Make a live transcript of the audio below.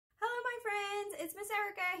it's Miss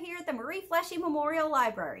Erica here at the Marie Fleschy Memorial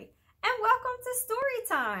Library, and welcome to Story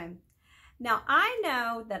Time. Now, I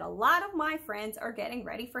know that a lot of my friends are getting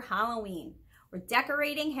ready for Halloween. We're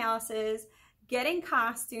decorating houses, getting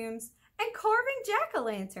costumes, and carving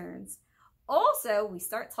jack-o'-lanterns. Also, we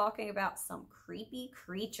start talking about some creepy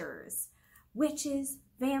creatures, witches,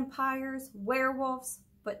 vampires, werewolves,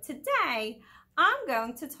 but today I'm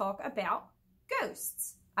going to talk about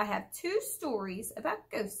ghosts. I have 2 stories about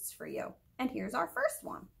ghosts for you, and here's our first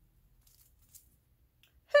one.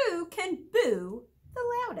 Who can boo the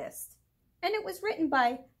loudest? And it was written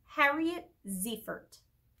by Harriet Ziefert.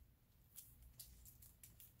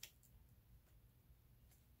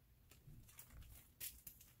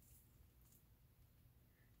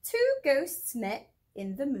 Two ghosts met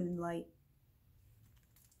in the moonlight.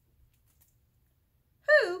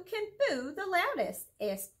 Who can boo the loudest?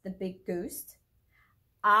 Asked the big ghost.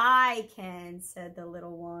 I can, said the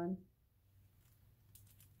little one.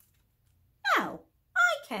 No,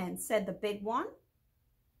 I can, said the big one.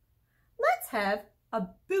 Let's have a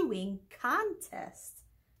booing contest,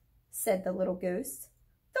 said the little ghost.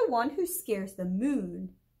 The one who scares the moon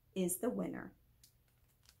is the winner.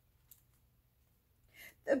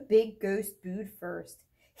 The big ghost booed first.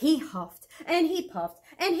 He huffed and he puffed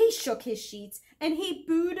and he shook his sheets and he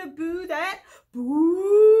booed a boo that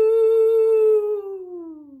boo.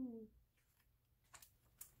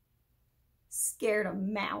 Scared a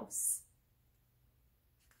mouse.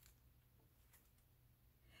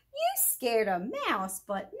 You scared a mouse,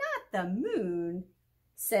 but not the moon,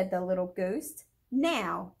 said the little ghost.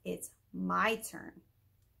 Now it's my turn.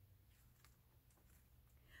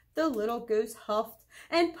 The little ghost huffed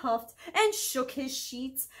and puffed and shook his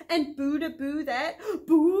sheets and booed a boo that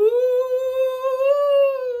boo.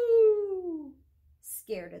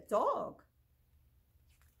 Scared a dog.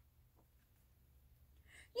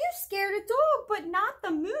 You scared a dog, but not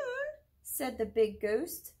the moon, said the big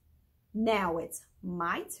ghost. Now it's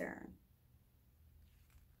my turn.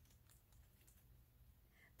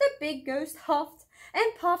 The big ghost huffed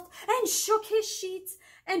and puffed and shook his sheets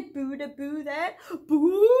and booed a boo that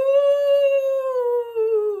boo.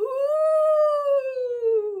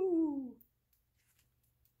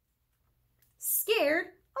 Scared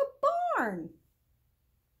a barn.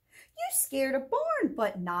 You scared a barn,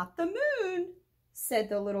 but not the moon, said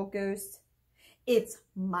the little ghost. It's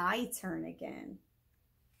my turn again.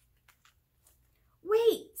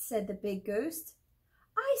 Wait, said the big ghost.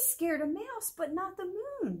 I scared a mouse, but not the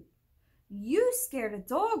moon. You scared a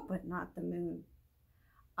dog, but not the moon.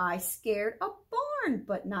 I scared a barn,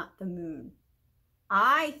 but not the moon.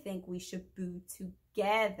 I think we should boo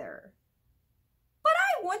together. But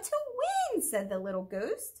I want to win, said the little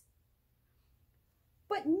ghost.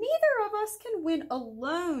 But neither of us can win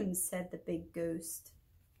alone, said the big ghost.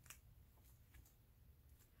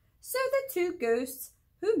 So the 2 ghosts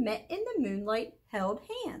who met in the moonlight held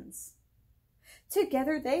hands.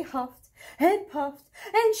 Together they huffed and puffed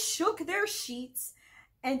and shook their sheets,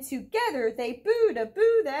 and together they booed a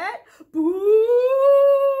boo that boo.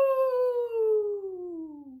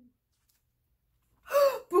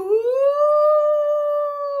 Boo.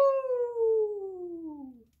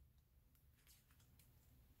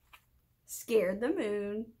 Scared the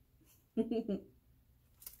moon.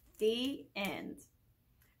 The end.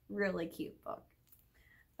 Really cute book.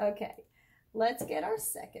 Okay, let's get our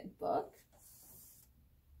second book,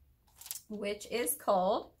 which is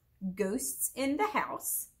called Ghosts in the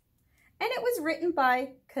House, and it was written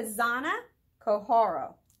by Kazana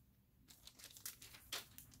Kohara.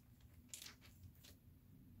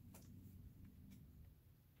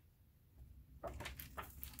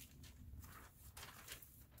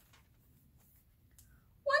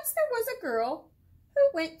 Once there was a girl who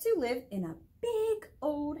went to live in a big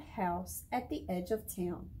old house at the edge of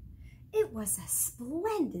town. It was a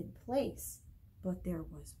splendid place, but there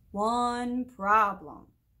was one problem.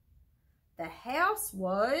 The house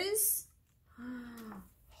was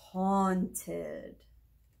haunted.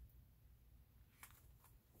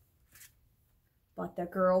 But the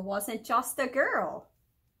girl wasn't just a girl.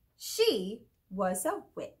 She was a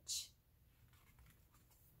witch.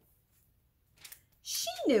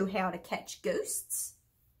 She knew how to catch ghosts.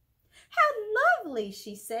 How lovely,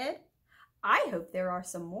 she said. I hope there are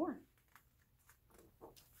some more.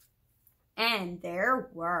 And there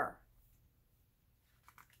were.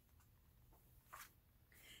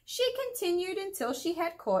 She continued until she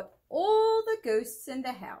had caught all the ghosts in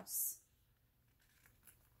the house.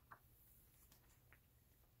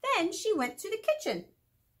 Then she went to the kitchen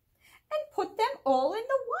and put them all in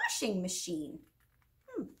the washing machine.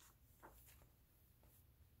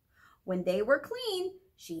 When they were clean,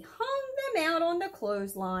 she hung them out on the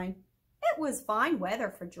clothesline. It was fine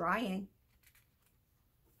weather for drying.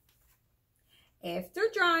 After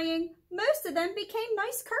drying, most of them became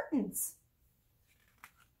nice curtains.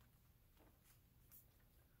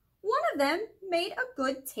 One of them made a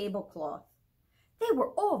good tablecloth. They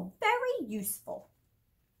were all very useful.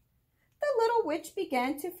 The little witch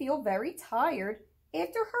began to feel very tired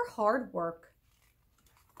after her hard work.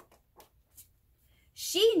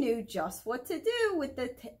 She knew just what to do with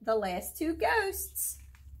the last two ghosts.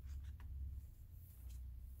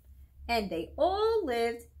 And they all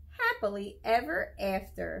lived happily ever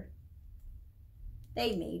after.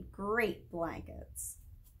 They made great blankets.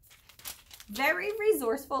 Very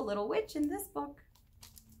resourceful little witch in this book.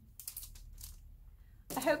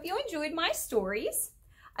 I hope you enjoyed my stories.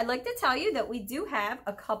 I'd like to tell you that we do have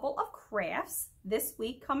a couple of crafts this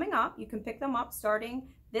week coming up. You can pick them up starting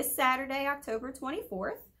this Saturday, October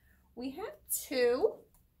 24th. We have two.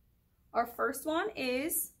 Our first one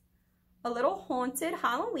is a little haunted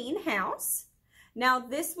Halloween house. Now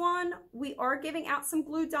this one, we are giving out some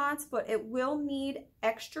glue dots, but it will need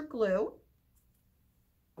extra glue.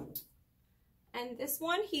 And this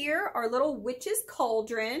one here, our little witch's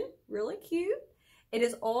cauldron, really cute. It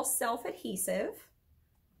is all self-adhesive,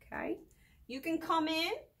 okay? You can come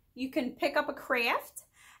in, you can pick up a craft,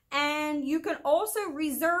 and you can also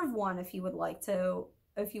reserve one if you would like to,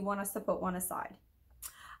 if you want us to put one aside.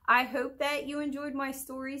 I hope that you enjoyed my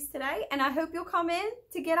stories today, and I hope you'll come in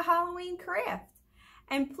to get a Halloween craft.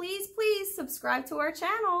 And please, please subscribe to our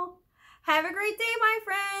channel. Have a great day, my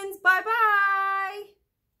friends. Bye-bye.